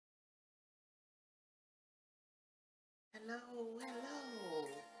Hello, hello.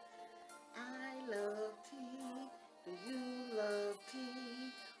 I love tea. Do you love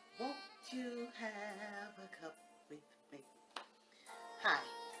tea? Won't you have a cup with me? Hi,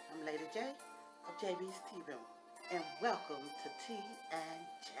 I'm Lady J of JB's Tea Room, and welcome to Tea and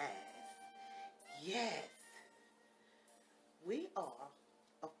Jazz. Yes, we are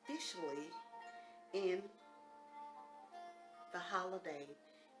officially in the holiday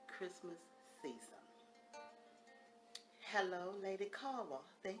Christmas season. Hello, Lady Carla.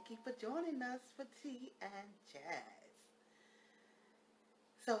 Thank you for joining us for Tea and Jazz.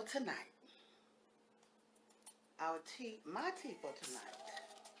 So tonight, my tea for tonight.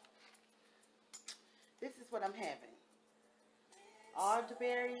 This is what I'm having.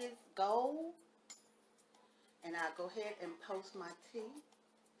 Elderberries Gold, and I'll go ahead and post my tea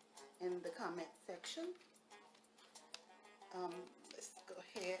in the comment section. Let's go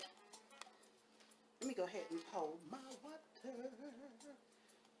ahead. Let me go ahead and hold my water.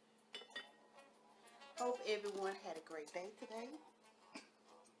 Hope everyone had a great day today.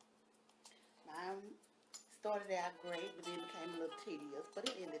 Mine started out great, but then became a little tedious, but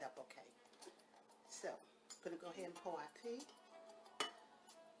it ended up okay. So, I'm going to go ahead and pour our tea.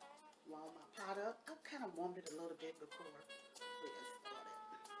 Warm my pot up. I kind of warmed it a little bit before we started.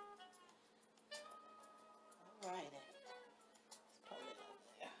 Alrighty. Let's pour it over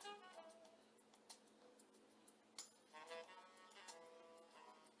there.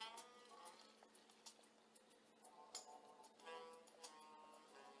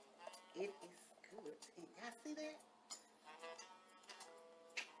 It is good. And y'all see that?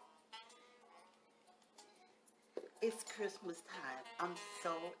 It's Christmas time. I'm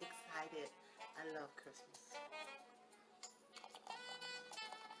so excited. I love Christmas.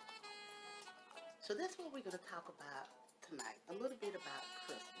 So that's what we're going to talk about tonight. A little bit about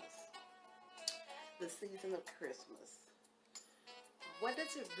Christmas. The season of Christmas. What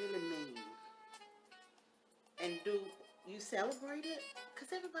does it really mean? And do you celebrate it?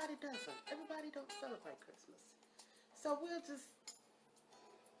 Because everybody doesn't. Everybody don't celebrate Christmas. So we'll just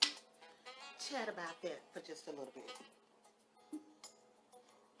chat about that for just a little bit.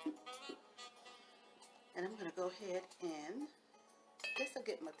 And I'm going to go ahead and just to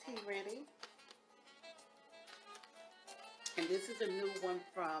get my tea ready. And this is a new one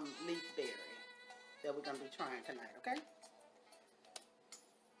from Leaf Berry that we're going to be trying tonight, okay?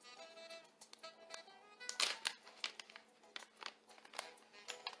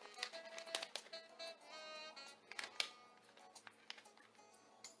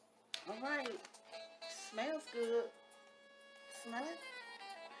 All right. Smells good. Smell it?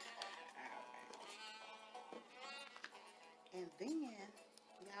 And then,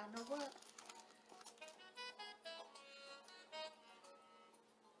 y'all know what?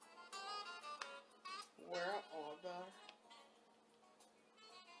 Where are the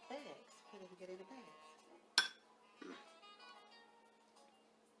bags? He didn't get any bags.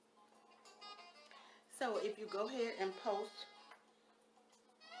 So if you go ahead and post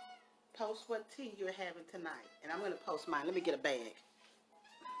what tea you're having tonight. And I'm going to post mine. Let me get a bag.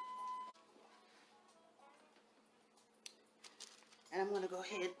 And I'm going to go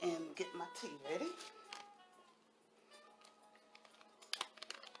ahead and get my tea ready.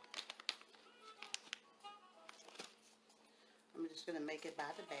 I'm just going to make it by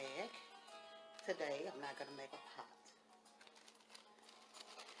the bag. Today, I'm not going to make a pot.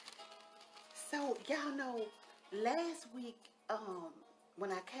 So, y'all know, last week, when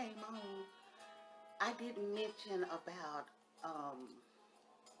I came on, I didn't mention about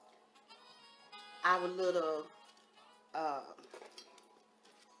our little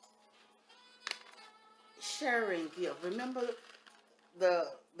sharing gift. Remember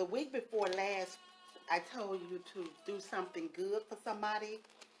the week before last, I told you to do something good for somebody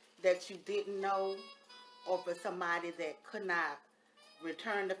that you didn't know, or for somebody that could not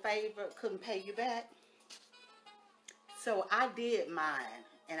return the favor, couldn't pay you back. So I did mine,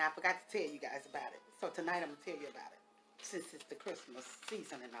 and I forgot to tell you guys about it. So tonight I'm going to tell you about it, since it's the Christmas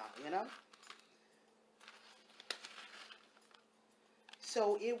season and all, you know.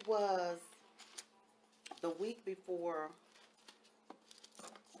 So it was the week before, I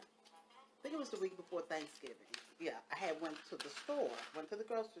think it was the week before Thanksgiving. Yeah, I had went to the store, went to the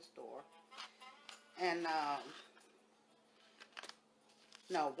grocery store, and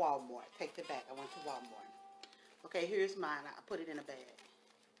no, Walmart. Take it back. I went to Walmart. Okay, here's mine. I put it in a bag.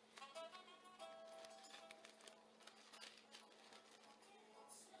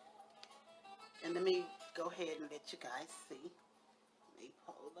 And let me go ahead and let you guys see. Let me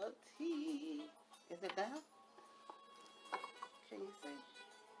pull the tea. Is it down? Can you see?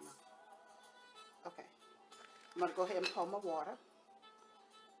 No. Okay. I'm going to go ahead and pour my water.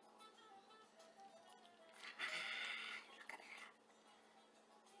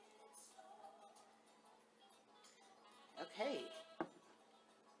 Okay,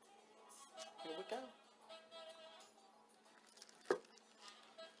 here we go.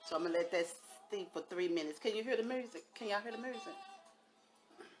 So I'm going to let that steep for 3 minutes. Can you hear the music? Can y'all hear the music?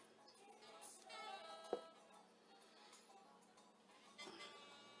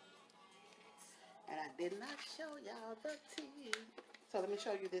 And I did not show y'all the tea. So let me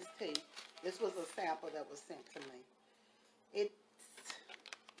show you this tea. This was a sample that was sent to me.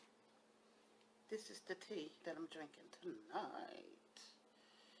 This is the tea that I'm drinking tonight.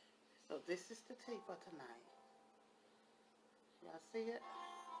 So this is the tea for tonight. Y'all see it?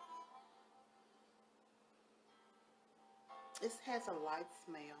 This has a light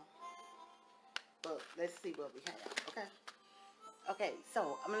smell. But let's see what we have, okay? Okay,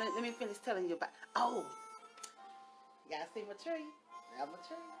 so let me finish telling you about, oh, y'all see my tree? Got my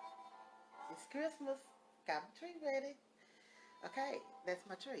tree. It's Christmas. Got my tree ready. Okay, that's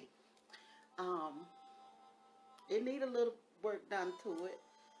my tree. It need a little work done to it,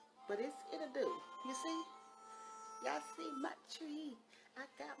 but it'll do. You see? Y'all see my tree? I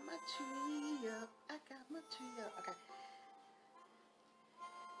got my tree up. I got my tree up. Okay.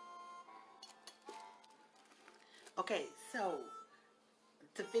 Okay, so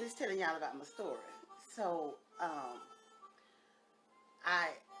to finish telling y'all about my story. So,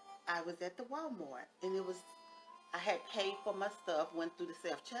 I was at the Walmart, and I had paid for my stuff, went through the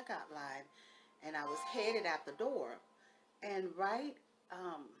self-checkout line, and I was headed out the door. And right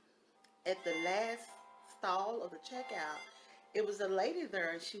at the last stall of the checkout, it was a lady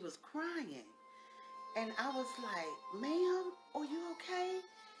there, and she was crying. And I was like, ma'am, are you okay?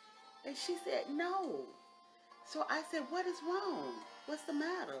 And she said, no. So I said, what is wrong? What's the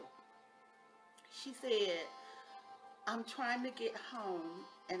matter? She said, I'm trying to get home,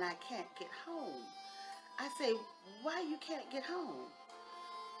 and I can't get home. I said, why you can't get home?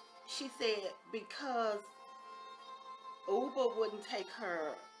 She said, because Uber wouldn't take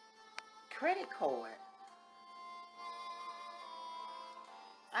her credit card.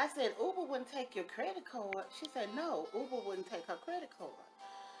 I said, Uber wouldn't take your credit card? She said, no, Uber wouldn't take her credit card.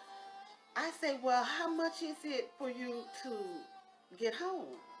 I said, well, how much is it for you to get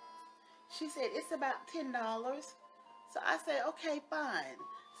home? She said, it's about $10. So I said, okay, fine.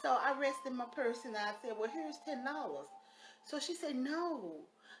 So I rested my purse and I said, well, here's $10. So she said, no,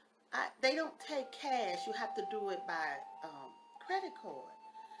 they don't take cash. You have to do it by credit card.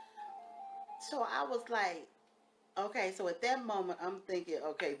 So I was like, okay, so at that moment, I'm thinking,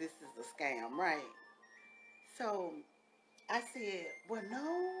 okay, this is a scam, right? So I said, well,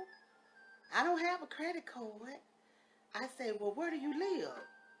 no, I don't have a credit card. I said, well, where do you live?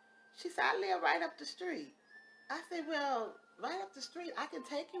 She said, I live right up the street. I said, well, right up the street, I can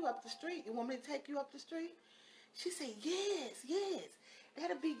take you up the street. You want me to take you up the street? She said, yes,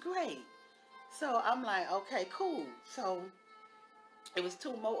 that'd be great. So I'm like, okay, cool. So it was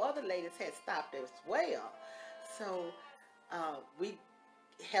two more other ladies had stopped as well. So we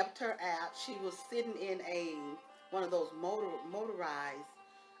helped her out. She was sitting in one of those motorized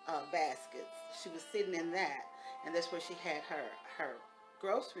baskets. She was sitting in that, and that's where she had her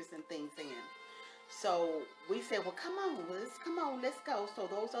groceries and things in. So we said, well, come on, let's go. So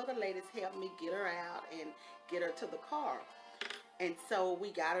those other ladies helped me get her out and get her to the car. And so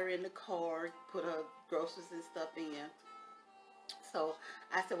we got her in the car, put her groceries and stuff in. So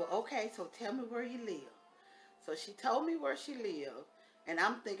I said, well, okay, so tell me where you live. So she told me where she lived, and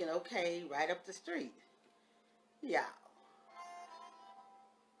I'm thinking, okay, right up the street. Yeah.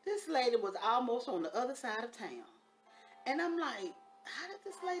 This lady was almost on the other side of town. And I'm like, how did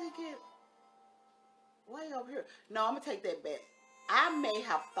this lady get way over here? No, I'm going to take that back. I may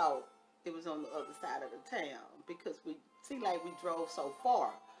have thought it was on the other side of the town because we seemed like we drove so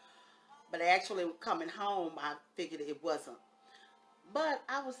far. But actually coming home, I figured it wasn't. But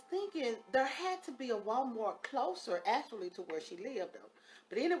I was thinking there had to be a Walmart closer actually to where she lived though.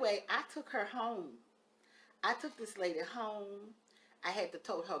 But anyway, I took her home. I took this lady home. I had to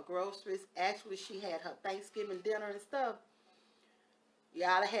tote her groceries. Actually, she had her Thanksgiving dinner and stuff.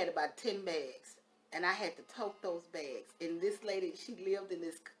 Y'all, I had about 10 bags. And I had to tote those bags. And this lady, she lived in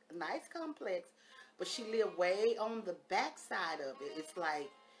this nice complex, but she lived way on the back side of it. It's like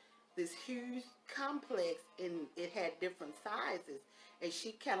this huge complex, and it had different sizes. And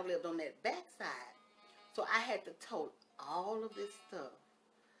she kind of lived on that back side. So I had to tote all of this stuff.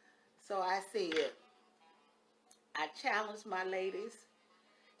 So I said, I challenged my ladies.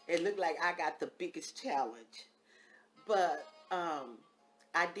 It looked like I got the biggest challenge. But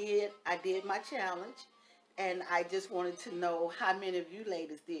I did my challenge. And I just wanted to know how many of you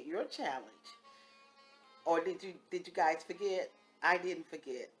ladies did your challenge, or did you guys forget? I didn't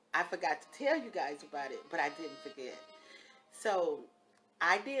forget. I forgot to tell you guys about it, but I didn't forget. So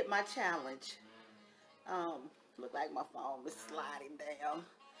I did my challenge. Um, Look like my phone is sliding down,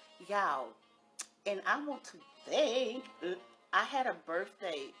 y'all. And I want to thank. I had a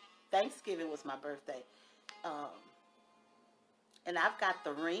birthday. Thanksgiving was my birthday, um, and I've got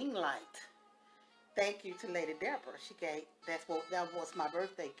the ring light. Thank you to Lady Deborah. That was my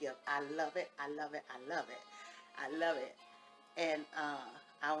birthday gift. I love it. I love it. I love it. I love it. And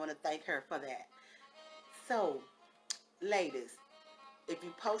I want to thank her for that. So, ladies, if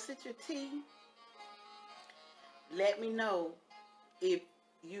you posted your tea, let me know if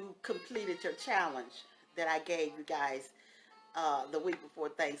you completed your challenge that I gave you guys the week before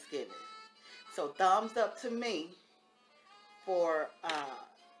Thanksgiving. So, thumbs up to me for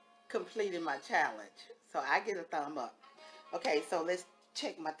completing my challenge. So, I get a thumb up. Okay, so let's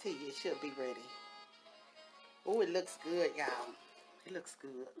check my tea. It should be ready. Oh, it looks good, y'all. It looks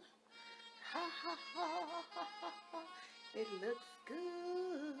good. Ha ha ha ha ha ha. It looks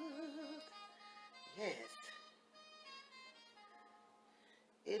good. Yes.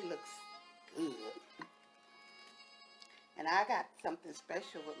 It looks good. And I got something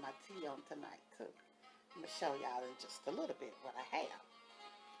special with my tea on tonight, too. I'm going to show y'all in just a little bit what I have.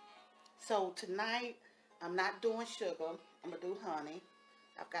 So tonight, I'm not doing sugar. I'm going to do honey.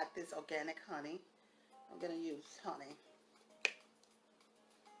 I've got this organic honey. I'm going to use honey.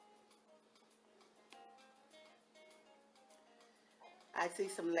 I see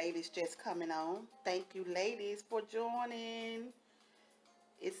some ladies just coming on. Thank you, ladies, for joining.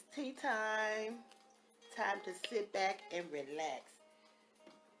 It's tea time. Time to sit back and relax.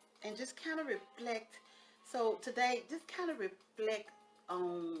 And just kind of reflect. So today, just kind of reflect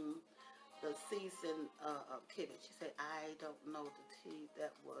on the season of Kimmy. She said, I don't know the tea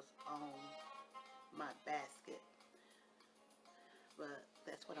that was on my basket, but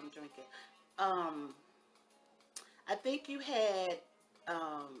that's what I'm drinking. Um, I think you had,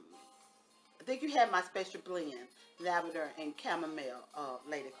 um, I think you had my special blend, lavender and chamomile,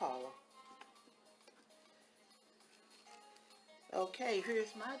 Lady Carla. Okay,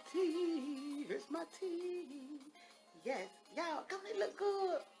 here's my tea. Here's my tea. Yes, y'all, don't it look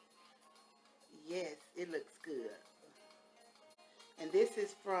good? Yes, it looks good. And this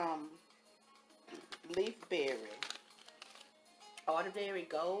is from Leaf Berry. Ordinary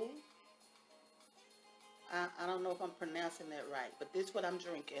Gold. I don't know if I'm pronouncing that right, but this is what I'm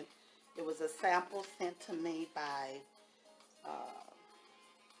drinking. It was a sample sent to me by uh,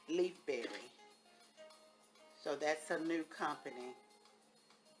 Leaf Berry. So that's a new company.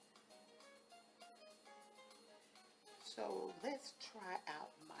 So let's try out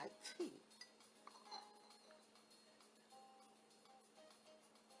my tea.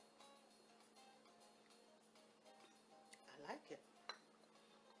 I like it.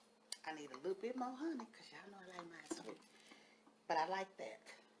 I need a little bit more honey because y'all know I like mine sweet. But I like that.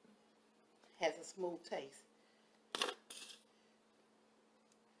 Has a smooth taste.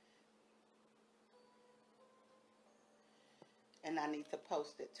 And I need to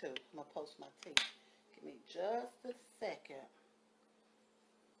post it too. I'm going to post my tea. Give me just a second.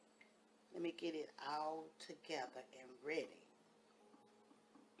 Let me get it all together and ready.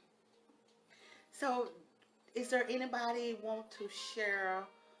 So, is there anybody want to share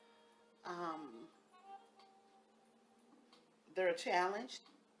um, their challenge?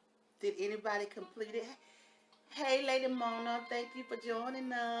 Did anybody complete it? Hey, Lady Mona, thank you for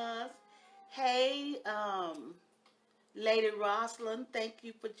joining us. Hey, Lady Rosalind, thank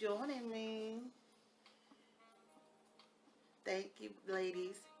you for joining me. Thank you,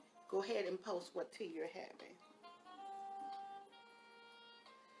 ladies. Go ahead and post what tea you're having.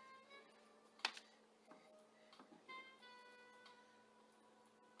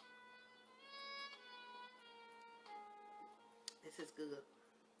 This is good.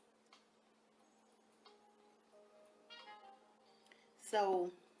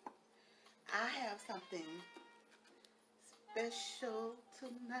 So, I have something special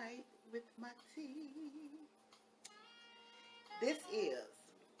tonight with my tea. This is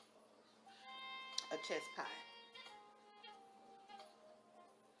a chess pie.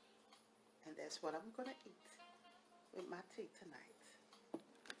 And that's what I'm going to eat with my tea tonight.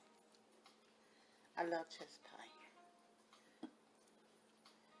 I love chess pie.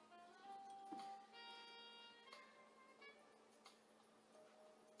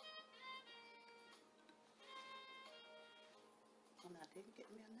 And I didn't get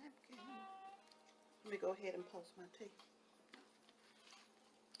me a napkin. Let me go ahead and post my tea.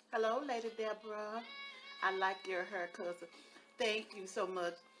 Hello, Lady Deborah. I like your hair, cousin. Thank you so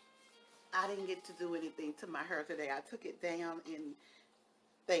much. I didn't get to do anything to my hair today. I took it down and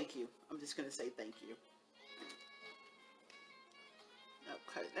thank you. I'm just going to say thank you.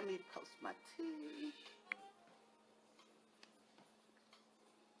 Okay, let me post my tea.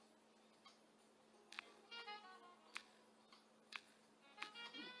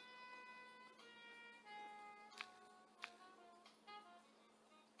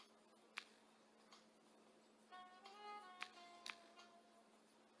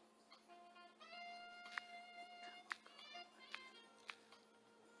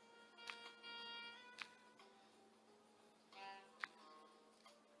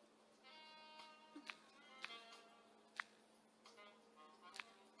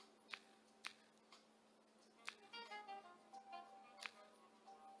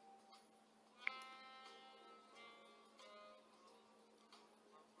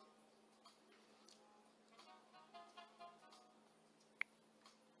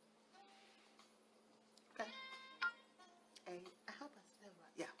 Okay. And I hope I said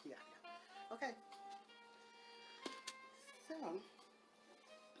right. Yeah, yeah, yeah. Okay. So,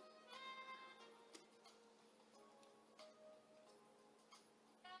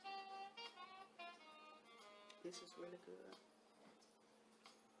 this is really good.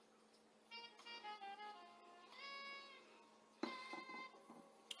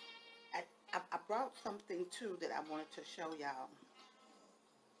 I, I brought something too that I wanted to show y'all.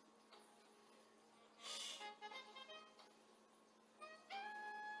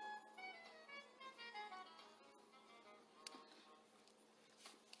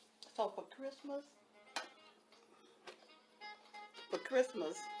 So for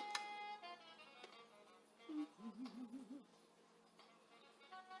Christmas,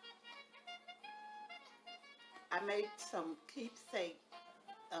 I made some keepsake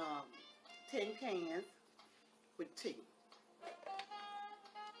um, tin cans with tea.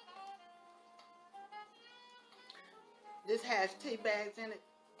 This has tea bags in it.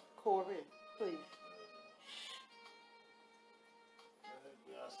 Corbin, please.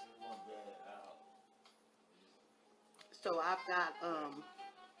 So I've got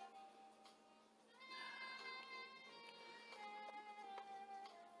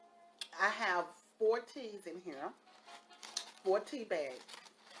I have four teas in here, four tea bags,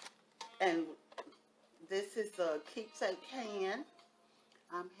 and this is a keepsake can.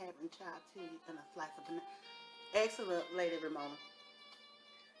 I'm having chai tea and a slice of banana. Excellent, Lady Ramona.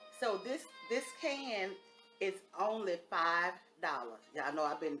 So this can is only $5. Y'all know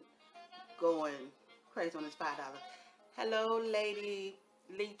I've been going crazy on this $5. Hello, Lady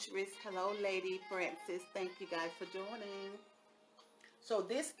Leatrice. Hello, Lady Francis. Thank you guys for joining. So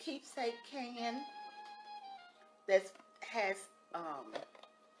this keepsake can that has um,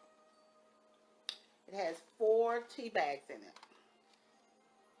 it has four tea bags in it,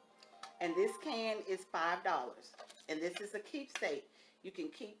 and this can is $5. And this is a keepsake. You can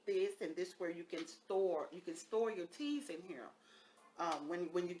keep this, and this where you can store your teas in here.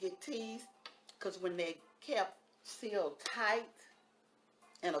 When you get teas, because when they kept sealed tight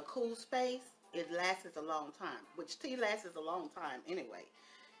in a cool space, it lasts a long time. Which tea lasts a long time anyway,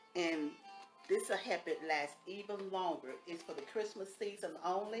 and this will help it last even longer. It's for the Christmas season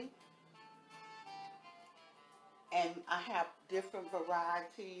only, and I have different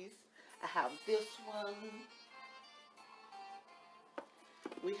varieties. I have this one.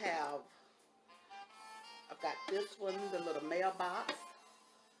 We have I've got this one, the little mailbox.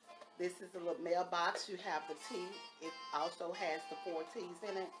 This is the little mailbox. You have the tea. It also has the four teas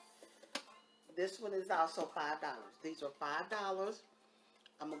in it. This one is also $5. These are $5.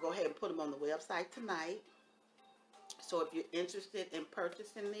 I'm gonna go ahead and put them on the website tonight. So if you're interested in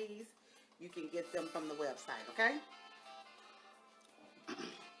purchasing these, you can get them from the website. Okay?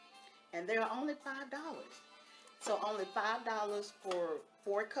 And they're only $5. So only $5 for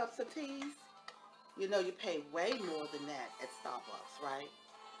 4 cups of teas. You know you pay way more than that at Starbucks, right?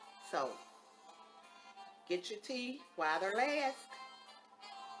 So get your tea while they last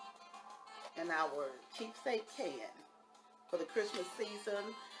in our keepsake can for the Christmas season.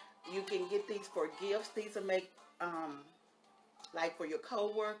 You can get these for gifts. These will make like for your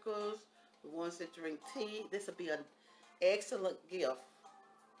co-workers, the ones that drink tea. This will be an excellent gift.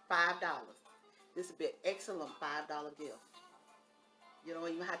 $5. This would be an excellent $5 gift. You don't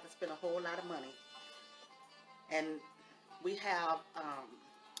even have to spend a whole lot of money. And we have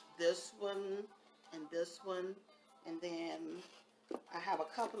this one and this one, and then I have a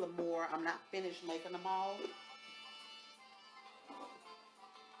couple of more. I'm not finished making them all.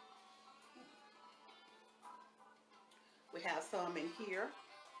 We have some in here.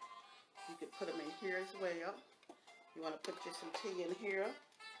 You can put them in here as well. You want to put you some tea in here.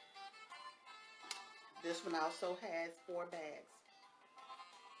 This one also has 4 bags.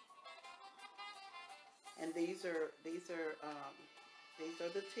 And these are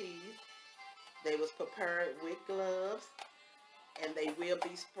the teas. They was prepared with gloves, and they will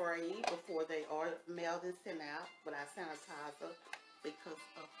be sprayed before they are mailed and sent out with our sanitizer. Because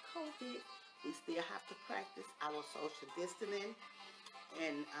of COVID, we still have to practice our social distancing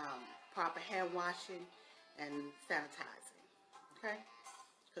and proper hand washing and sanitizing. Okay?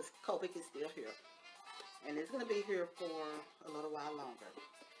 Because COVID is still here. And it's going to be here for a little while longer.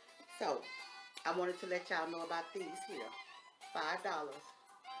 So, I wanted to let y'all know about these here. $5.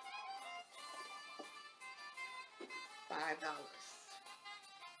 $5.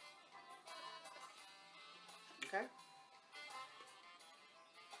 Okay?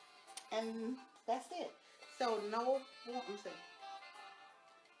 And that's it. So no one,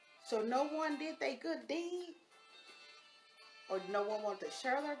 so no one did their good deed, or no one wanted to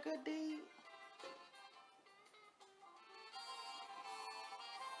share their good deed.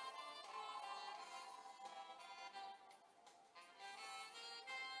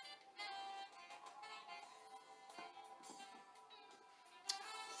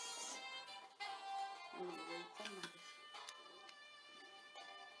 Let me read some of this.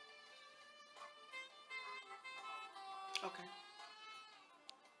 Okay.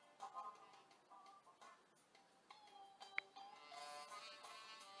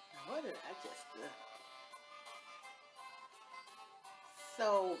 Now, what did I just do? So,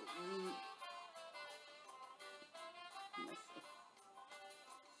 let's see.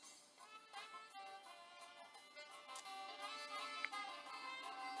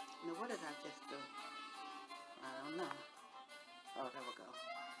 Now, what did I just do? I don't know. Oh, there we go.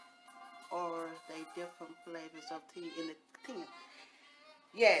 Or they different flavors of tea in the tin.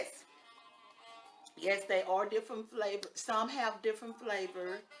 Yes. Yes, they are different flavors. Some have different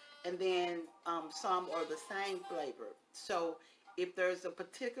flavor, and then some are the same flavor. So if there's a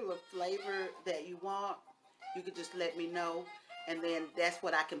particular flavor that you want, you could just let me know, and then that's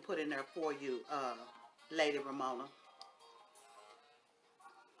what I can put in there for you, Lady Ramona.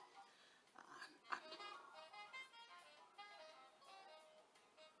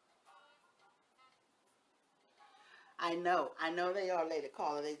 I know they are, Lady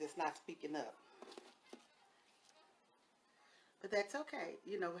Caller. They just not speaking up. But that's okay.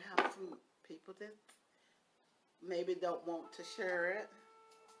 You know, we have some people that maybe don't want to share it.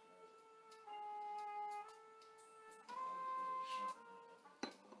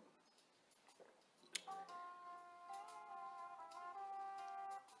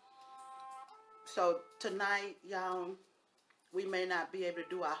 So tonight, y'all, we may not be able to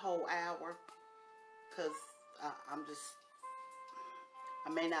do a whole hour because I'm just,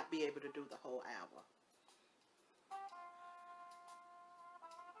 I may not be able to do the whole hour.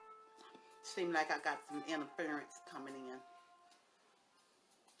 Seem like I got some interference coming in.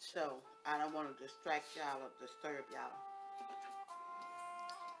 So I don't want to distract y'all or disturb y'all.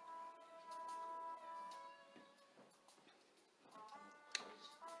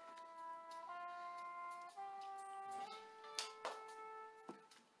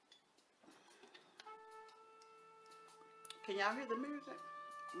 Can y'all hear the music?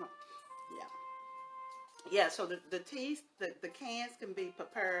 No. Yeah. Yeah, so the teas, the cans can be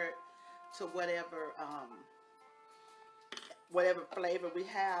prepared to whatever flavor we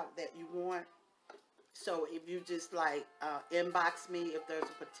have that you want. So if you just like inbox me if there's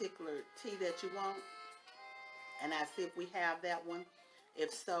a particular tea that you want, and I see if we have that one.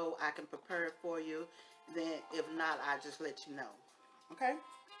 If so, I can prepare it for you. Then if not, I just let you know. Okay?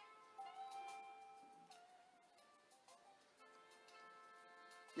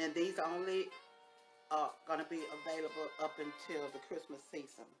 Then these only are gonna be available up until the Christmas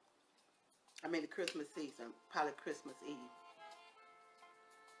season. I mean the Christmas season, probably Christmas Eve.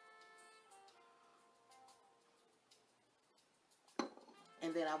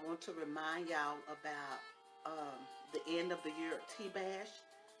 And then I want to remind y'all about the end of the year tea bash.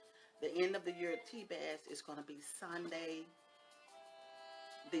 The end of the year tea bash is going to be Sunday,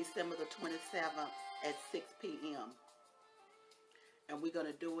 December the 27th at 6 p.m. And we're going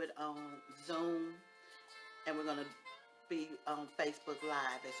to do it on Zoom, and we're going to be on Facebook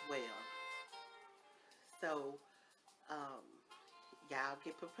Live as well. So, um, y'all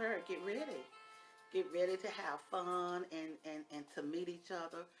get prepared, get ready. Get ready to have fun and to meet each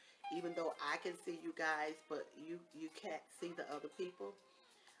other. Even though I can see you guys, but you can't see the other people.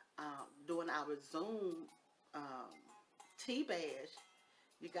 Doing our Zoom um, tea bash,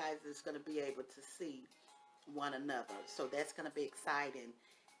 you guys is going to be able to see one another. So that's going to be exciting.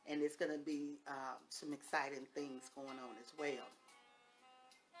 and it's going to be some exciting things going on as well.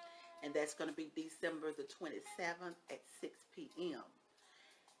 And that's going to be December the 27th at 6 p.m.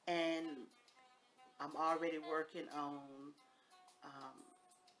 And I'm already working on um,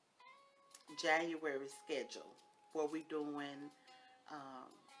 January schedule where we're doing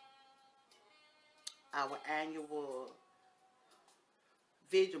um, our annual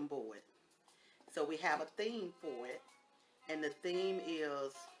vision board. So we have a theme for it, and the theme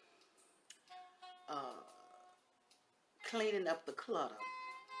is uh, cleaning up the clutter.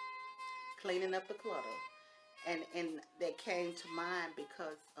 Cleaning up the clutter. And that came to mind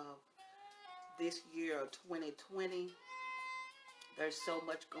because of this year of 2020. There's so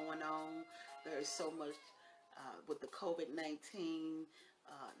much going on. There's so much with the COVID-19,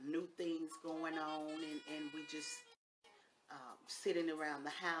 new things going on, and we just sitting around the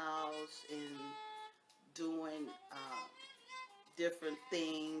house and doing different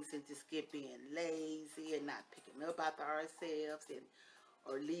things and just being lazy and not picking up after ourselves and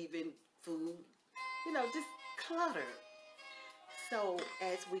or leaving food, just clutter. So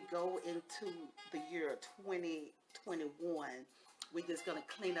as we go into the year 2021, we're just going to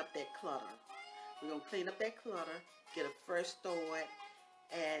clean up that clutter. We're going to clean up that clutter, get a fresh start,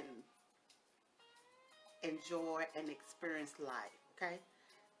 and enjoy and experience life, okay?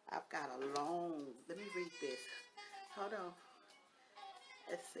 I've got a long, let me read this. Hold on.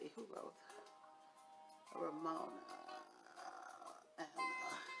 Let's see, who wrote? Ramona.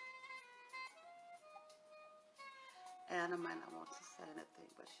 Anna might not want to say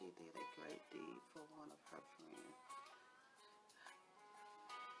anything, but she did a great deed for one of her friends.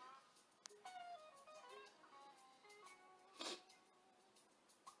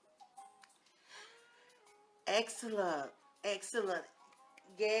 Excellent. Excellent.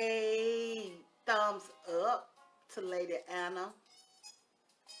 Yay. Thumbs up to Lady Anna.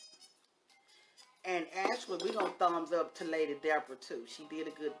 And actually, we're going to thumbs up to Lady Deborah, too. She did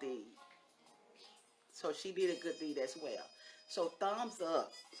a good deed. So she did a good deed as well. So thumbs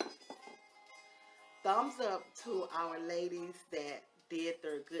up. Thumbs up to our ladies that did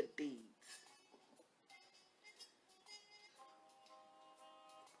their good deeds.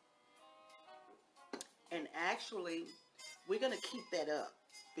 And actually, we're going to keep that up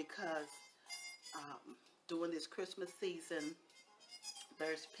because during this Christmas season,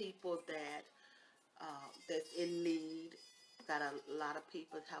 there's people that's in need. Got a lot of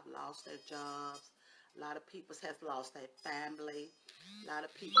people have lost their jobs. A lot of people have lost their family. A lot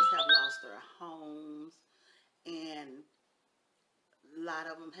of people have lost their homes. And a lot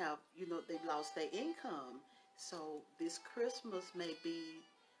of them have, they've lost their income. So this Christmas may be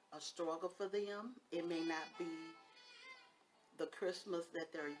a struggle for them. It may not be the Christmas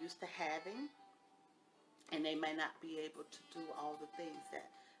that they're used to having. And they may not be able to do all the things that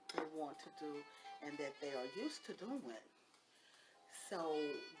they want to do and that they are used to doing. So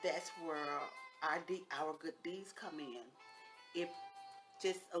that's where our good deeds come in. If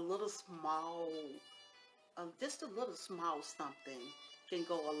just a little small, something can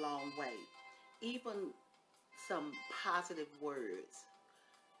go a long way. Even some positive words.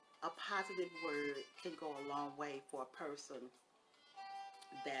 A positive word can go a long way for a person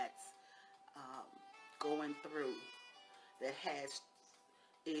that's going through, that has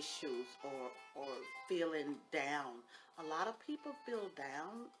issues or feeling down. A lot of people feel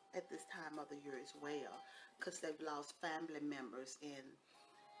down at this time of the year as well because they've lost family members and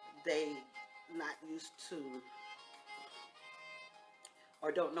they not used to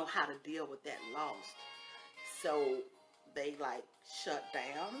or don't know how to deal with that loss. So they like shut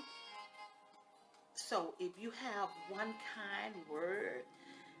down. So if you have one kind word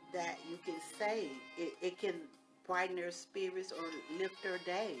that you can say, it can brighten their spirits or lift their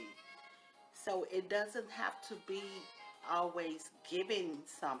day. So it doesn't have to be always giving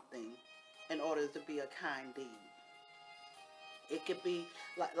something in order to be a kind deed. It could be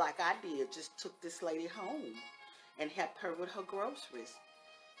like I did, just took this lady home and helped her with her groceries.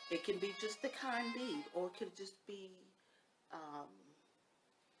 It can be just a kind deed, or um,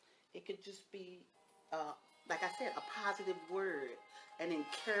 it could just be, uh, like I said, a positive word, an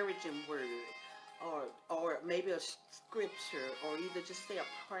encouraging word, or maybe a scripture, or either just say a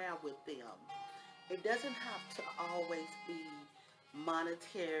prayer with them. It doesn't have to always be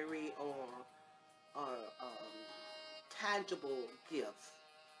monetary or tangible gifts.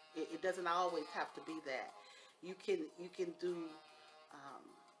 It doesn't always have to be that. You can do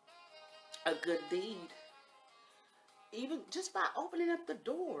a good deed even just by opening up the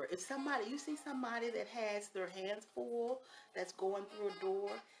door. If you see somebody that has their hands full, that's going through a door,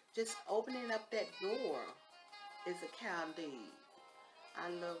 just opening up that door is a kind deed. I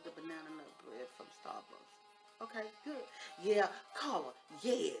love the banana nut bread from Starbucks. Okay, good. Yeah, Carla.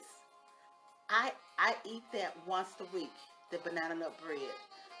 Yes, I eat that once a week. The banana nut bread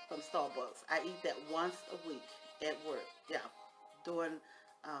from Starbucks. I eat that once a week at work. Yeah, during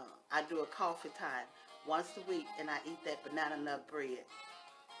I do a coffee time once a week, and I eat that banana nut bread.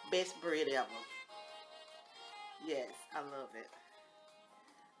 Best bread ever. Yes, I love it.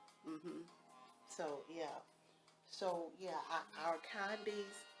 Mhm. So yeah. So yeah, our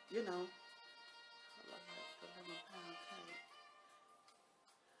candies, you know, I love that, the lemon pound cake.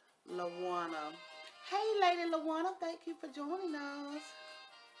 Lawana. Hey, Lady Lawana, thank you for joining us.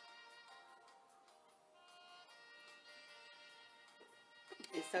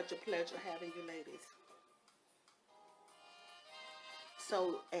 It's such a pleasure having you, ladies.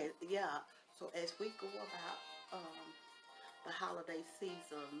 So, as yeah, so as we go about the holiday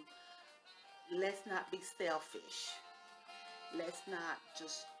season, let's not be selfish. Let's not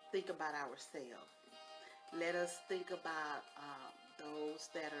just think about ourselves. Let us think about those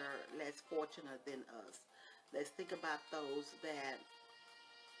that are less fortunate than us. Let's think about those that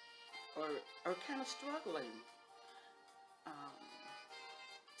are kind of struggling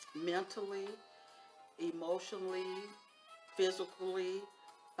mentally, emotionally, physically,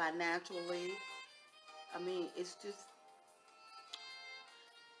 financially. I mean, it's just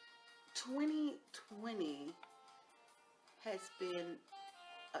 2020 has been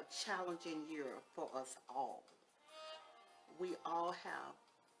a challenging year for us all. We all have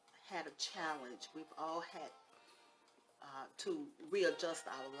had a challenge. We've all had to readjust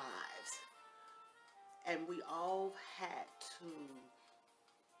our lives, and we all had to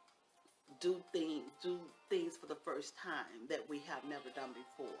do things for the first time that we have never done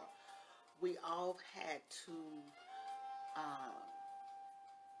before. We all had to uh,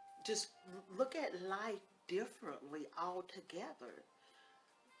 just look at life differently altogether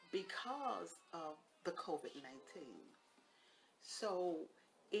because of the COVID 19. So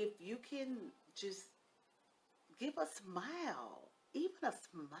if you can just give a smile, even a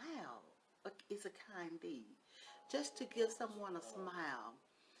smile is a kind deed. Just to give someone a smile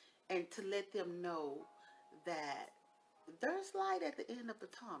and to let them know that there's light at the end of the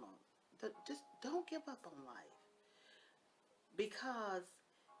tunnel. Just don't give up on life, because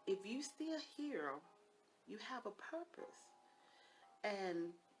if you still here, you have a purpose.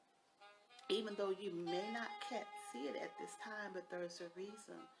 And even though you may not can't see it at this time, but there's a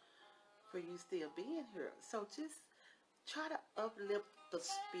reason for you still being here. So just try to uplift the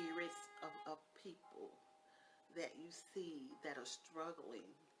spirits of people that you see that are struggling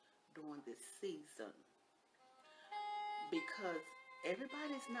during this season, because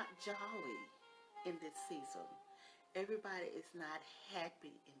everybody's not jolly in this season. Everybody is not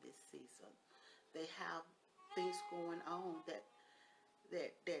happy in this season. They have things going on that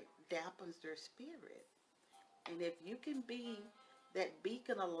dampens their spirit. And if you can be that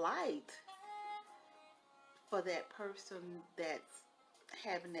beacon of light for that person that's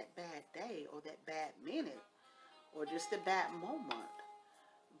having that bad day or that bad minute or just a bad moment,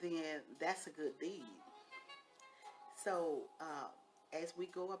 then that's a good deed. So as we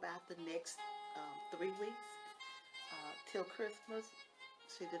go about the next 3 weeks till Christmas,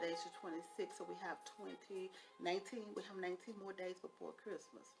 see today's the 26th, so we have 2019. We have 19 more days before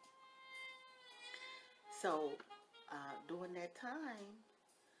Christmas. So during that time,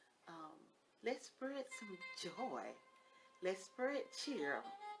 um, let's spread some joy. Let's spread cheer.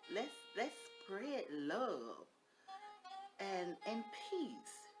 Let's spread love and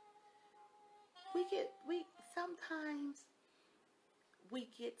peace. We sometimes we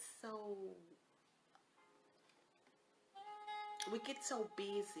get so we get so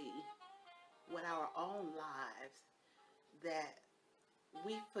busy with our own lives that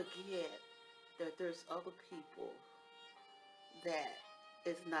we forget that there's other people that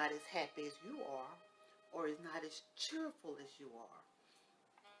is not as happy as you are, or is not as cheerful as you are.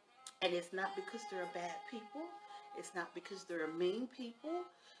 And it's not because they're bad people. It's not because they're mean people.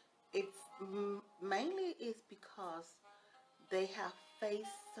 It's mainly is because they have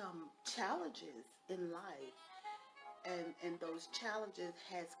faced some challenges in life, and those challenges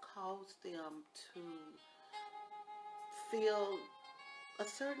has caused them to feel a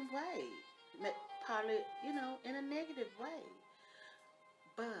certain way, probably, in a negative way.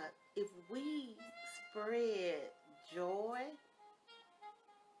 But if we spread joy,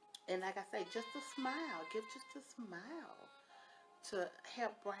 and like I say, just a smile, give just a smile to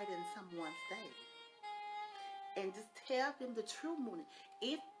help brighten someone's day. And just tell them the true meaning.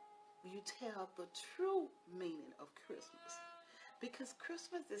 If you tell the true meaning of Christmas, because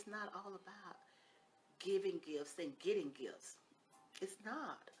Christmas is not all about giving gifts and getting gifts. It's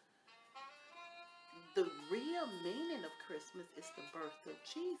not. The real meaning of Christmas is the birth of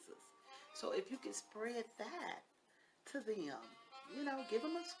Jesus. So if you can spread that to them, give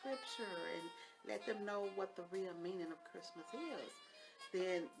them a scripture and let them know what the real meaning of Christmas is,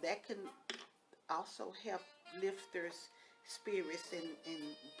 then that can also help lift their spirits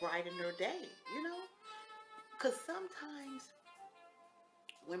and brighten their day, Because sometimes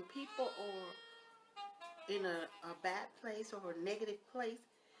when people are in a bad place or a negative place,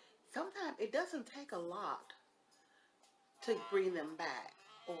 sometimes it doesn't take a lot to bring them back,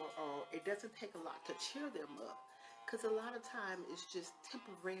 or it doesn't take a lot to cheer them up, because a lot of time it's just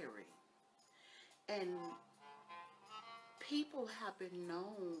temporary. And people have been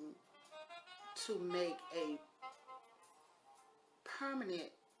known to make a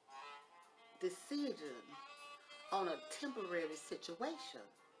permanent decision on a temporary situation.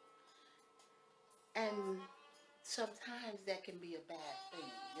 And sometimes that can be a bad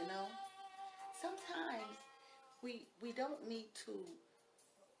thing. Sometimes we don't need to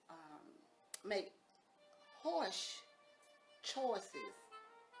make harsh choices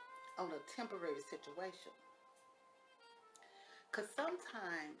on a temporary situation. Because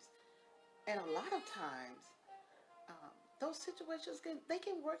sometimes, and a lot of times, those situations can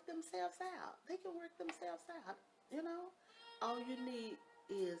work themselves out. They can work themselves out. You know, all you need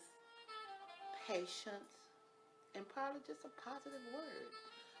is patience and probably just a positive word,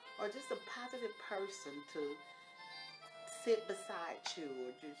 or just a positive person to sit beside you,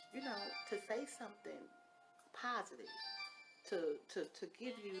 or just to say something positive to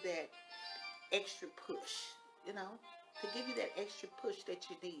give you that extra push, to give you that extra push that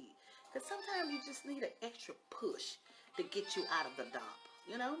you need. Because sometimes you just need an extra push to get you out of the dump.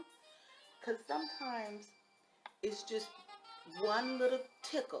 Because sometimes it's just one little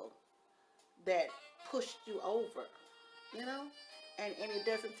tickle that pushed you over, you know, and it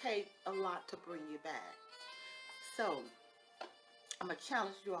doesn't take a lot to bring you back. So I'm gonna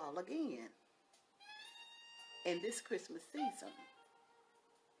challenge you all again in this Christmas season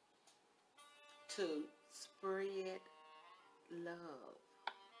to spread love,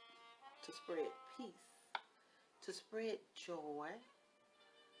 to spread peace, to spread joy,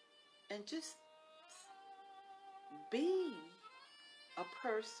 and just be a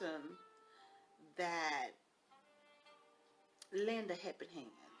person that lend a helping hand.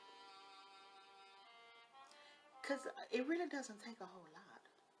 Because it really doesn't take a whole lot.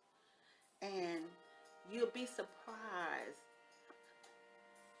 And you'll be surprised.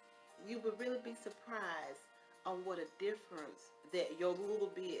 You would really be surprised on what a difference that your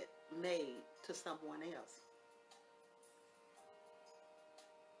little bit made to someone else.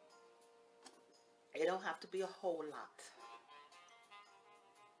 It don't have to be a whole lot.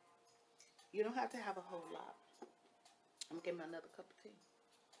 You don't have to have a whole lot. I'm gonna give me another cup of tea.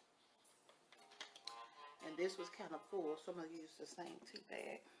 And this was kind of full, so I'm gonna use the same tea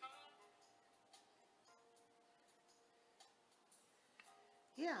bag.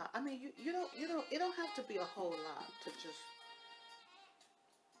 Yeah, I mean, it don't have to be a whole lot to just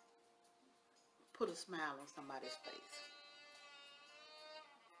put a smile on somebody's face.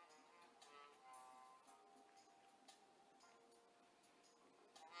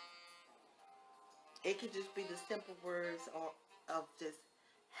 It could just be the simple words of just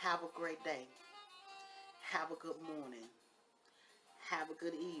have a great day, have a good morning, have a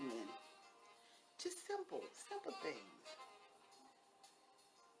good evening. Just simple, simple things.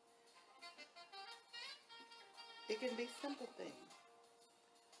 It can be simple things.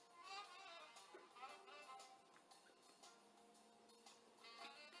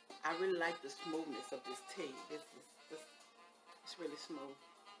 I really like the smoothness of this tea. It's really smooth.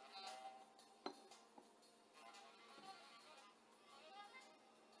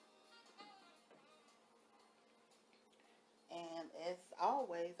 And as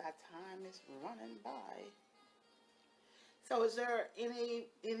always, our time is running by. So is there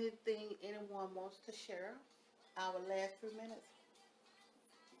anything anyone wants to share? Our last few minutes.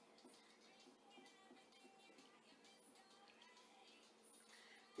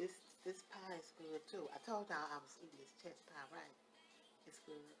 This this pie is good too. I told y'all I was eating this chest pie, right? It's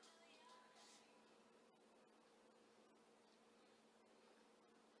good.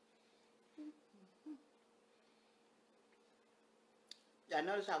 I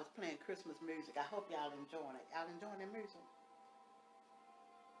noticed I was playing Christmas music. I hope y'all enjoying it. Y'all enjoying the music?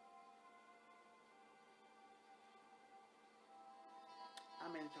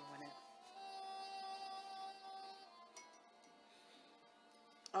 I'm enjoying it.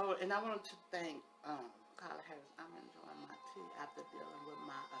 Oh, and I wanted to thank Carla Harris. I'm enjoying my tea after dealing with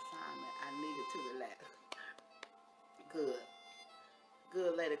my assignment. I needed to relax. Good.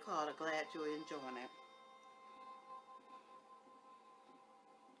 Good, Lady Carter. Glad you're enjoying it.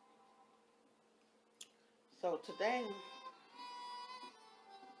 So today,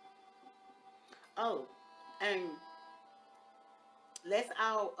 oh, and let's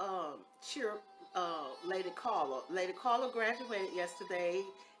all cheer Lady Carla. Lady Carla graduated yesterday.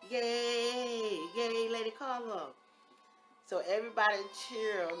 Yay! Yay, Lady Carla. So everybody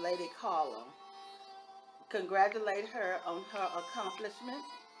cheer Lady Carla. Congratulate her on her accomplishment.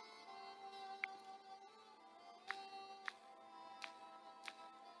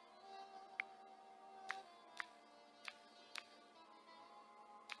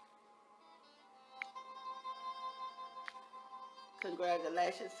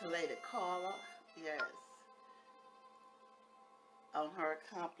 Congratulations to Lady Carla. Yes, on her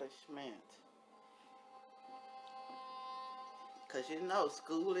accomplishment. Because you know,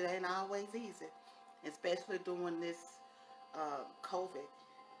 school, it ain't always easy, especially during this COVID,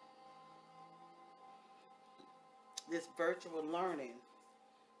 this virtual learning.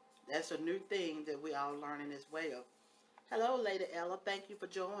 That's a new thing that we all learning as well. Hello, Lady Ella. Thank you for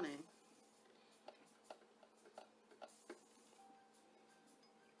joining.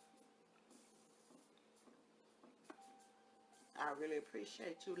 I really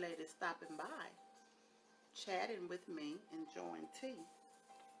appreciate you ladies stopping by, chatting with me, enjoying tea.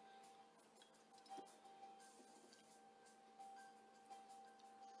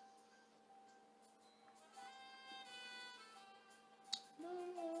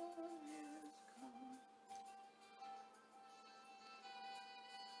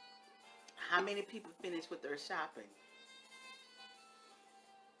 How many people finished with their shopping?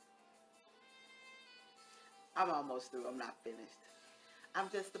 I'm almost through. I'm not finished. I'm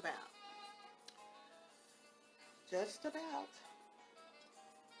just about. Just about.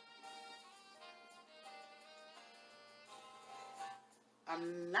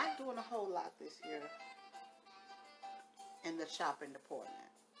 I'm not doing a whole lot this year in the shopping department,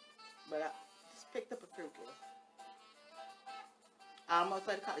 but I just picked up a few gifts. Almost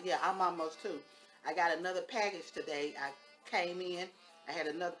like, yeah, I'm almost too. I got another package today. I came in. I had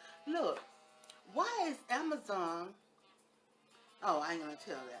another. Look, why is Amazon? Oh, I ain't gonna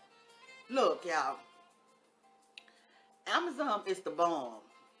tell that. Look, y'all. Amazon is the bomb.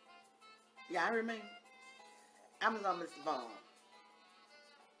 Y'all hear me? Amazon is the bomb.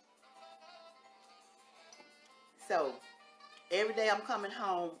 So every day I'm coming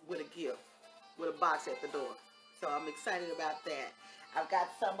home with a gift, with a box at the door. So I'm excited about that. I've got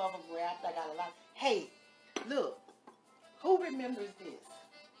some of them wrapped. I got a lot. Hey, look, who remembers this?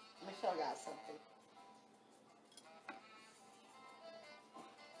 Let me show y'all something.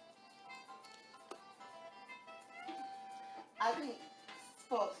 I think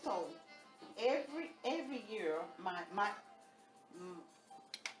so. Every year, mm,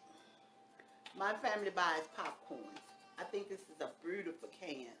 my family buys popcorn. I think this is a beautiful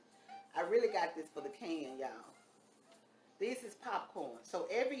can. I really got this for the can, y'all. This is popcorn. So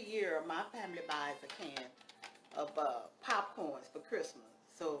every year, my family buys a can of popcorns for Christmas,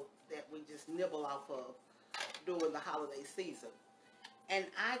 so that we just nibble off of during the holiday season. And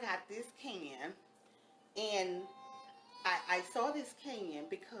I got this can, and I saw this can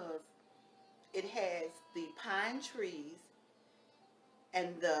because it has the pine trees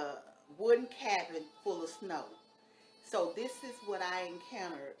and the wooden cabin full of snow. So this is what I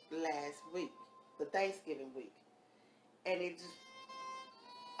encountered last week, the Thanksgiving week, and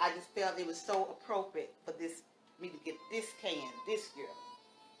I just felt it was so appropriate for me to get this can this year.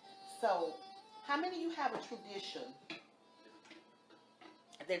 So, how many of you have a tradition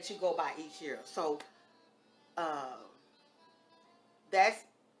that you go by each year? So, uh, that's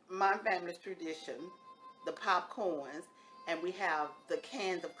my family's tradition, the popcorns, and we have the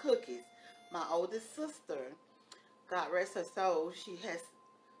cans of cookies. My oldest sister, God rest her soul, she has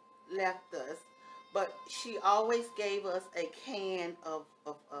left us, but she always gave us a can of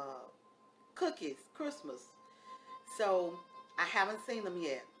cookies, Christmas. So I haven't seen them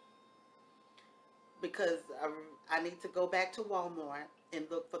yet because I need to go back to Walmart and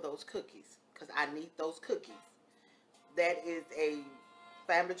look for those cookies because I need those cookies. That is a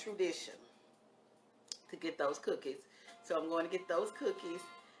family tradition to get those cookies. So I'm going to get those cookies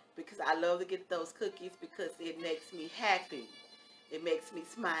because I love to get those cookies because it makes me happy. It makes me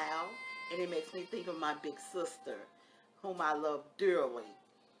smile and it makes me think of my big sister whom I love dearly.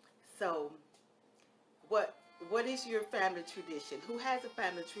 So what what is your family tradition? Who has a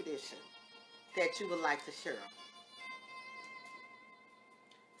family tradition that you would like to share?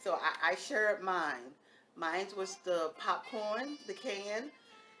 So I shared mine. Mine was the popcorn, the can,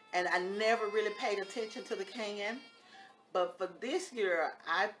 and I never really paid attention to the can. But for this year,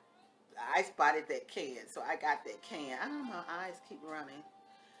 I spotted that can, so I got that can. I don't know, my eyes keep running.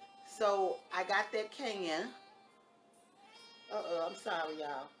 So I got that can. I'm sorry,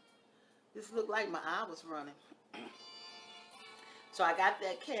 y'all. This looked like my eye was running. So I got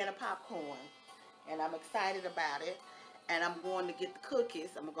that can of popcorn, and I'm excited about it. And I'm going to get the cookies.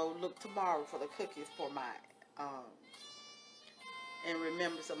 I'm gonna go look tomorrow for the cookies for my um in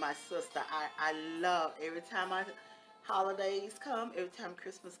remembrance of my sister. I love every time I holidays come, every time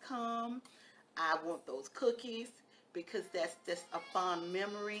Christmas come, I want those cookies because that's just a fond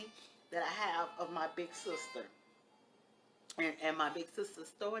memory that I have of my big sister. And my big sister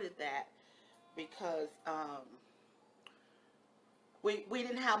started that because we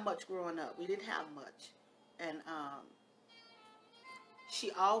didn't have much growing up. We didn't have much. And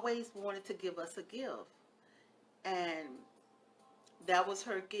she always wanted to give us a gift. And that was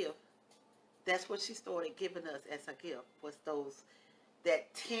her gift. That's what she started giving us as a gift, was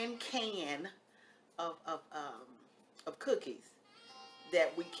that tin can of cookies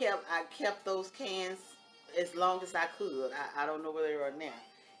that we kept. I kept those cans as long as I could. I don't know where they are now,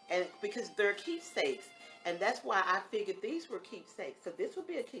 and because they're keepsakes, and that's why I figured these were keepsakes. So this would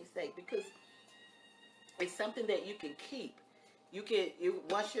be a keepsake because it's something that you can keep. You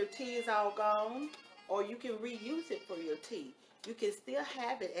once your tea is all gone, or you can reuse it for your tea. You can still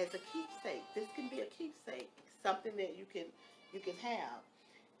have it as a keepsake. This can be a keepsake, something that you can have,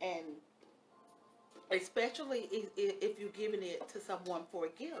 and especially if you're giving it to someone for a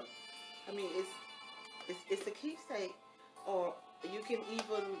gift. I mean, it's a keepsake, or you can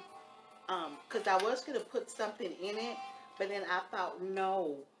even because I was gonna put something in it, but then I thought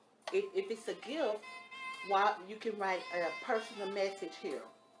no, if it's a gift, why you can write a personal message here.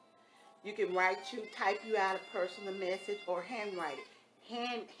 You can type you out a personal message or handwrite it.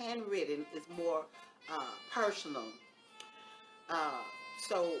 Handwritten is more personal. Uh,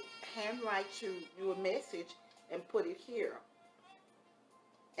 so handwrite you a message and put it here,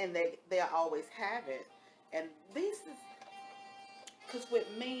 and they'll always have it. And this is because with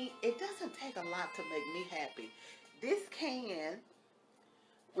me, it doesn't take a lot to make me happy. This can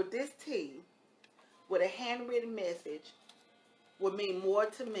with this tea with a handwritten message would mean more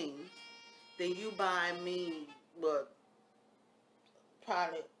to me than you buying me what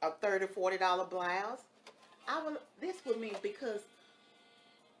probably a $30, $40 blouse. This would mean because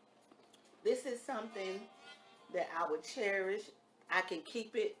this is something that I would cherish. I can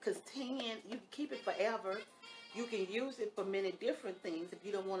keep it because tin, you can keep it forever. You can use it for many different things. If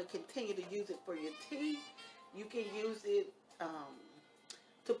you don't want to continue to use it for your tea, you can use it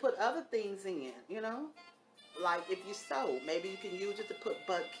to put other things in. Like if you sew, maybe you can use it to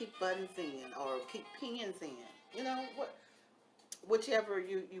keep buttons in or keep pins in. Whichever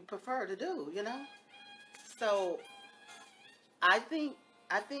you prefer to do. So I think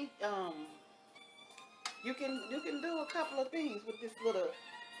you can do a couple of things with this little,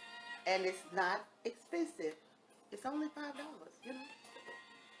 and it's not expensive. It's only $5.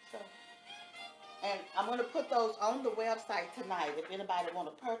 So, and I'm gonna put those on the website tonight. If anybody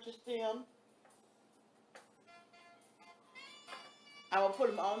want to purchase them, I will put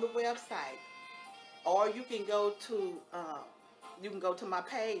them on the website. Or you can go to my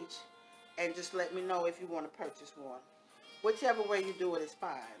page and just let me know if you want to purchase one. Whichever way you do it is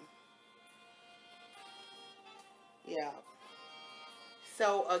fine. Yeah.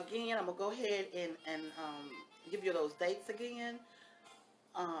 So again, I'm gonna go ahead and give you those dates again.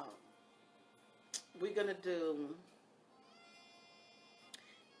 Um, we're gonna do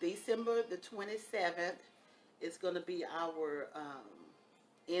December the 27th. It's gonna be our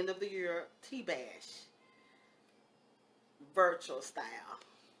end of the year tea bash, virtual style.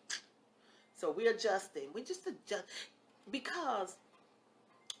 So we're adjusting. We just adjust because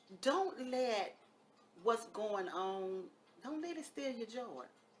don't let what's going on. Don't let it steal your joy.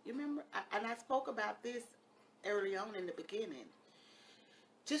 You remember, and I spoke about this early on in the beginning.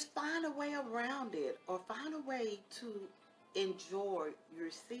 Just find a way around it, or find a way to enjoy your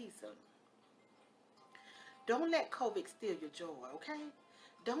season. Don't let COVID steal your joy, okay?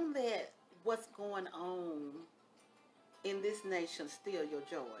 Don't let what's going on in this nation steal your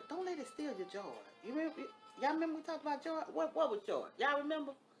joy. Don't let it steal your joy. Y'all remember we talked about joy? What was joy? Y'all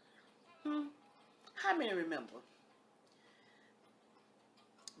remember? Hmm? How many remember?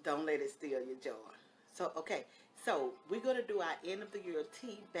 Don't let it steal your joy. So, okay. So, we're going to do our end of the year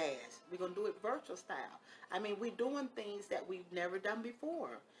tea bash. We're going to do it virtual style. I mean, we're doing things that we've never done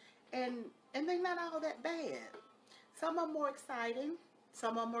before. And they're not all that bad. Some are more exciting.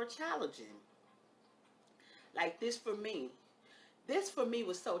 Some are more challenging. Like this for me. This for me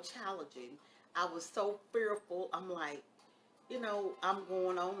was so challenging. I was so fearful. I'm like, you know, I'm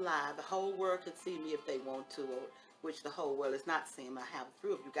going on live. The whole world can see me if they want to, or, which the whole world is not seeing. I have a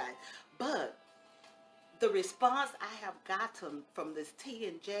few of you guys. But the response I have gotten from this tea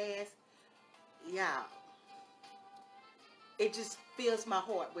and jazz, yeah, it just fills my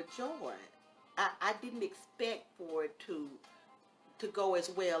heart with joy. I didn't expect for it to go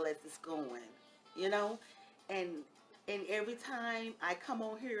as well as it's going, you know, and every time I come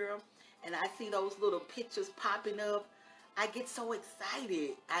on here and I see those little pictures popping up, I get so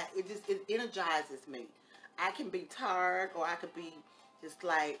excited. It energizes me. I can be tired or I could be just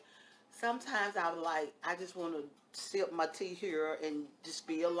like sometimes I just want to sip my tea here and just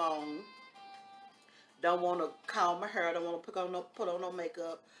be alone. Don't want to comb my hair. Don't want to put on no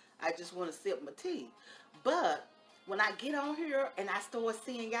makeup. I just want to sip my tea. But when I get on here and I start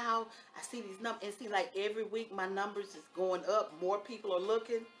seeing y'all, I see these numbers and see like every week my numbers is going up. More people are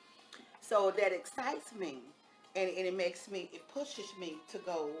looking, so that excites me, and it pushes me to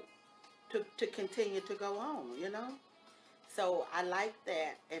go to continue to go on. You know, so I like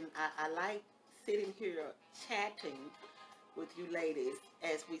that, and I like sitting here chatting with you ladies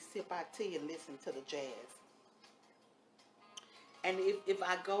as we sip our tea and listen to the jazz. And if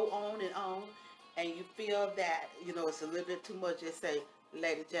I go on and you feel that, you know, it's a little bit too much, just say,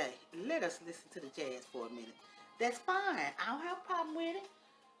 Lady J, let us listen to the jazz for a minute. That's fine. I don't have a problem with it.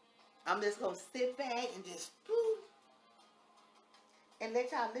 I'm just going to sit back and just, and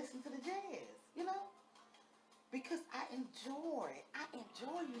let y'all listen to the jazz, you know? Because I enjoy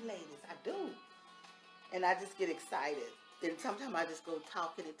you ladies. I do. And I just get excited. Then sometimes I just go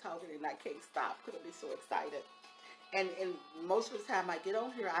talking and I can't stop because I be so excited. And most of the time I get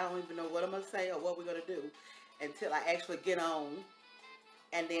on here, I don't even know what I'm going to say or what we're going to do until I actually get on.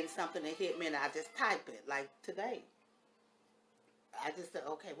 And then something will hit me and I just type it. Like today. I just said,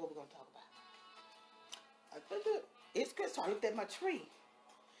 okay, what we going to talk about? It's good. So I looked at my tree.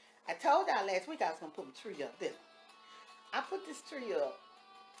 I told y'all last week I was going to put my tree up. Then I put this tree up.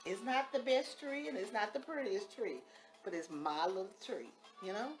 It's not the best tree and it's not the prettiest tree. But it's my little tree,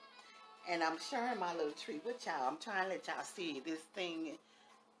 you know? And I'm sharing my little tree with y'all. I'm trying to let y'all see this thing.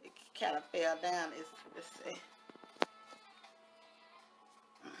 It kind of fell down. Let's see.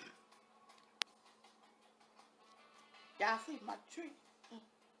 Y'all see my tree?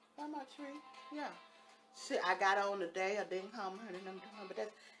 My tree? Yeah. See, I got on today. I didn't come, honey. But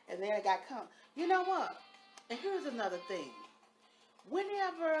that's, and then I got come. You know what? And here's another thing.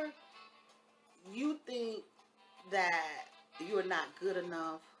 Whenever you think that you're not good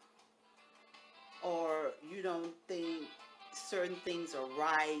enough, or you don't think certain things are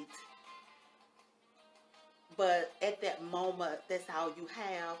right, but at that moment, that's all you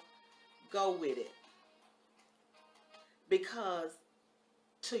have, go with it. Because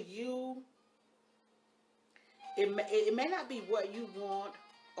to you, it may not be what you want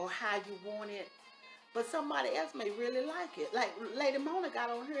or how you want it, but somebody else may really like it. Like Lady Mona got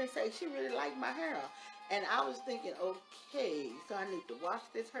on here and said she really liked my hair. And I was thinking, okay, so I need to wash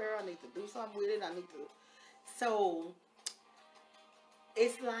this hair. I need to do something with it. I need to. So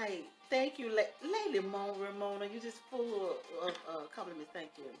it's like, thank you, Lady Ramona. You just full of compliments. Thank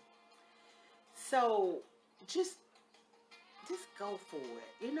you. So just go for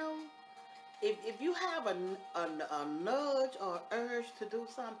it. You know, if you have a nudge or urge to do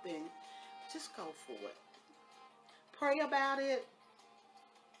something, just go for it. Pray about it,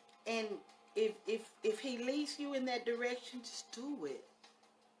 and if he leads you in that direction, just do it.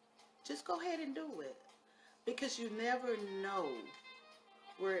 Just go ahead and do it, because you never know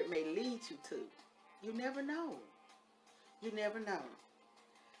where it may lead you to. You never know. You never know.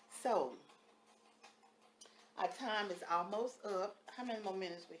 So our time is almost up. How many more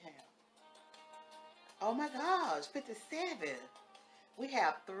minutes we have? Oh my gosh, 57. We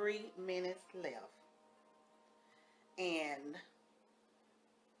have 3 minutes left. And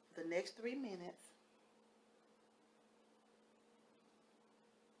the next 3 minutes,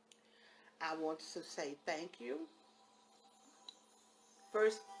 I want to say thank you.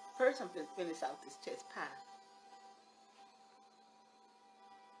 First I'm going to finish out this chest pie.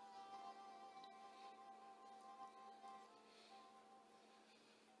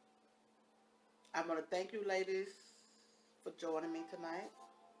 I want to thank you ladies for joining me tonight.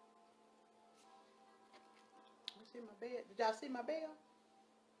 See my bed. Did y'all see my bell?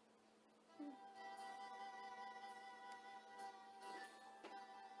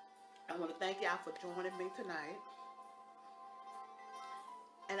 I want to thank y'all for joining me tonight.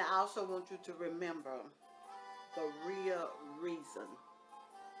 And I also want you to remember the real reason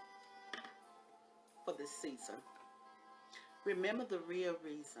for this season. Remember the real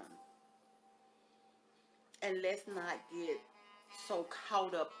reason. And let's not get so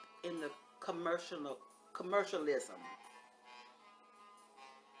caught up in the commercialism.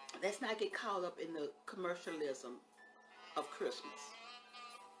 Let's not get caught up in the commercialism of Christmas.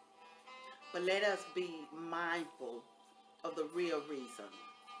 But let us be mindful of the real reason.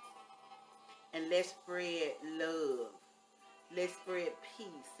 And let's spread love. Let's spread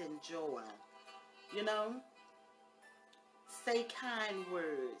peace and joy. You know, say kind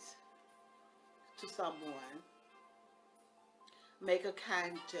words to someone. Make a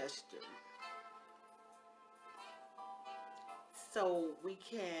kind gesture so we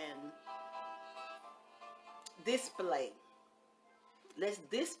can display. Let's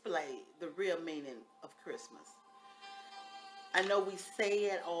display the real meaning of Christmas. I know we say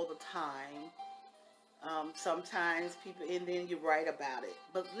it all the time. Sometimes people, and then you write about it.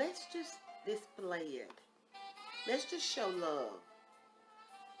 But let's just display it. Let's just show love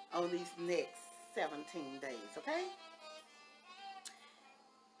on these next 17 days, okay?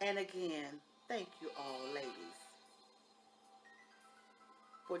 And again, thank you all, ladies,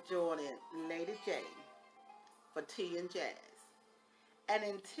 for joining Lady J for Tea and Jazz. And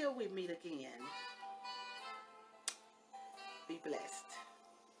until we meet again, be blessed.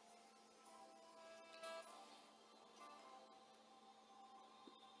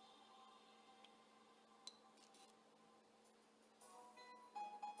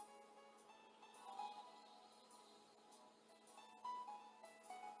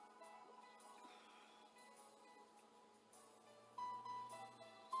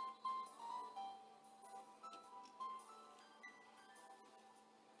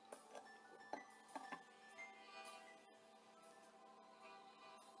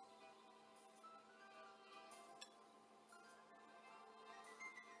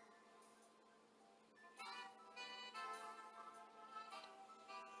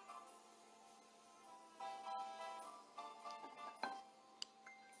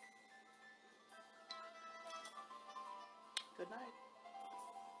 Good night.